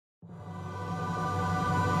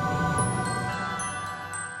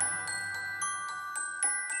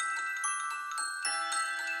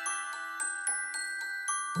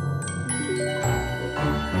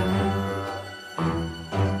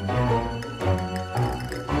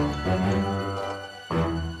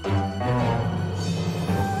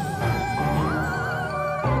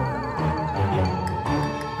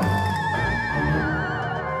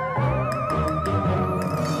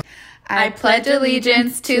I pledge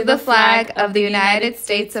allegiance to the flag of the United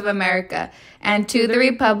States of America and to the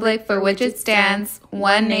republic for which it stands,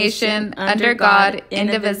 one nation, under God,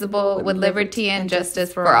 indivisible, with liberty and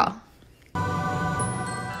justice for all.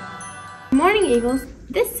 Good morning, Eagles.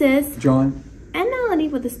 This is John and Melanie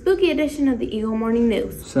with a spooky edition of the Eagle Morning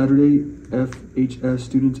News. Saturday, FHS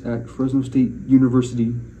students at Fresno State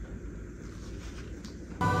University.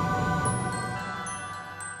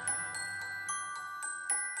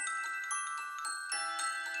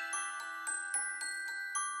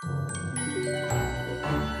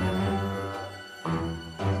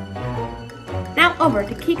 Now over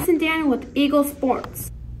to Keeks and Daniel with Eagle Sports.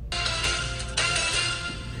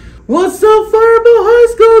 What's up, Fireball High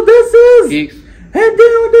School? This is Keeks. Head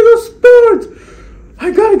down with Eagle Sports.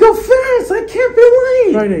 I gotta go fast. I can't be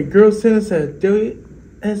late. Friday, girls tennis at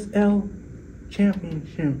WSL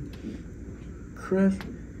Championship. Cross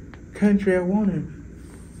country at Walnut.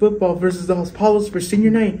 Football versus the Los Palos for senior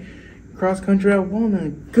night. Cross country at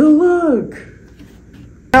Walnut. Good luck.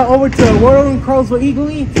 Now over to World and Carlsville Eagle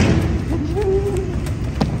Eat.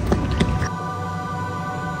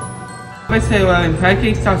 And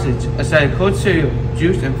pancake sausage, a side of cold cereal,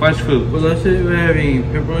 juice, and fresh fruit. We're also having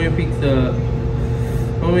pepperoni pizza,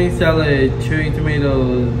 homemade salad, cherry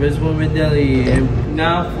tomatoes, vegetable medley, and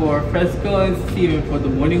now for Fresco and Steven for the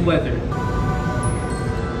morning weather.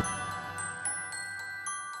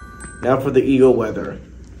 Now for the Eagle weather.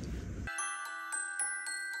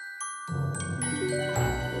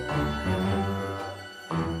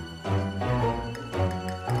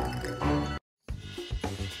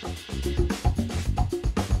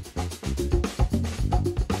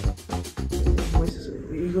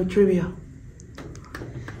 Eagle trivia.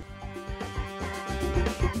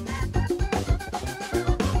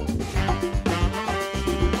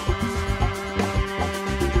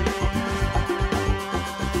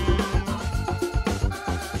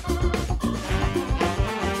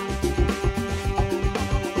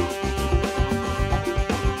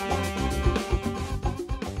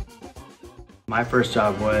 My first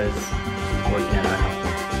job was working at a house.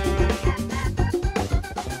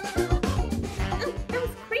 That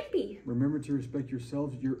was creepy. Remember to respect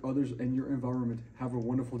yourselves, your others, and your environment. Have a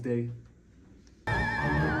wonderful day.